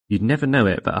You'd never know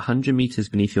it, but 100 meters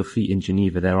beneath your feet in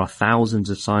Geneva, there are thousands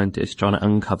of scientists trying to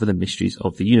uncover the mysteries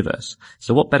of the universe.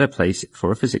 So what better place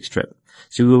for a physics trip?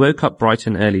 So we woke up bright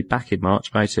and early back in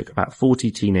March, where I took about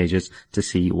 40 teenagers to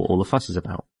see what all the fuss is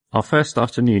about. Our first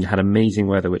afternoon had amazing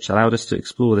weather, which allowed us to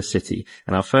explore the city,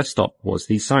 and our first stop was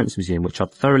the Science Museum, which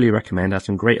I'd thoroughly recommend. Has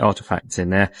some great artifacts in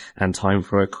there, and time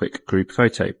for a quick group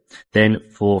photo. Then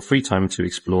for free time to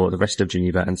explore the rest of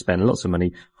Geneva and spend lots of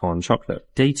money on chocolate.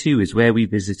 Day 2 is where we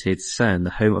visited CERN,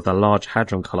 the home of the Large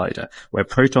Hadron Collider, where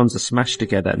protons are smashed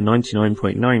together at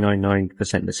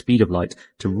 99.999% the speed of light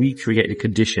to recreate the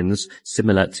conditions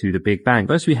similar to the Big Bang.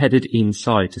 First we headed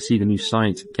inside to see the new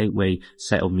Science Gateway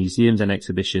set of museums and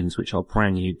exhibitions which are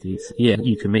brand new this year.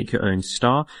 You can make your own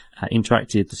star,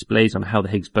 interactive displays on how the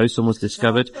Higgs boson was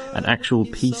discovered, an actual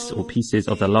piece or pieces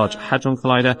of the Large Hadron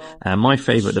Collider, and my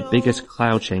favourite, the biggest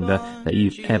cloud chamber that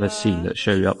you've ever seen that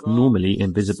show up normally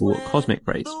invisible cosmic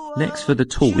rays. Next for the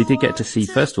tour, we did get to see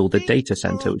first of all the data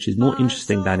center, which is more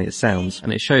interesting than it sounds,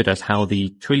 and it showed us how the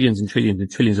trillions and trillions and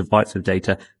trillions of bytes of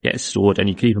data get stored, and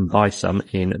you can even buy some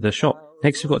in the shop.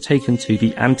 Next, we got taken to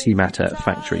the antimatter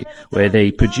factory, where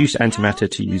they produce antimatter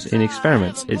to use in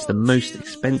experiments. It's the most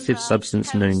expensive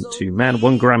substance known to man.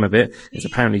 1 gram of it is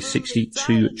apparently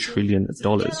 $62 trillion.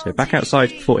 So back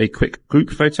outside for a quick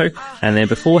group photo. And then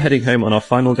before heading home on our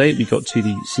final day, we got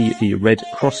to see the Red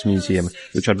Cross Museum,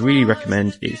 which I'd really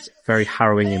recommend. It's very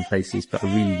harrowing in places, but a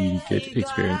really, really good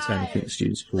experience, and I think the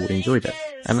students all enjoyed it.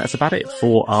 And that's about it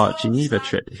for our Geneva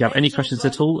trip. If you have any questions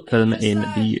at all, put them in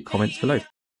the comments below.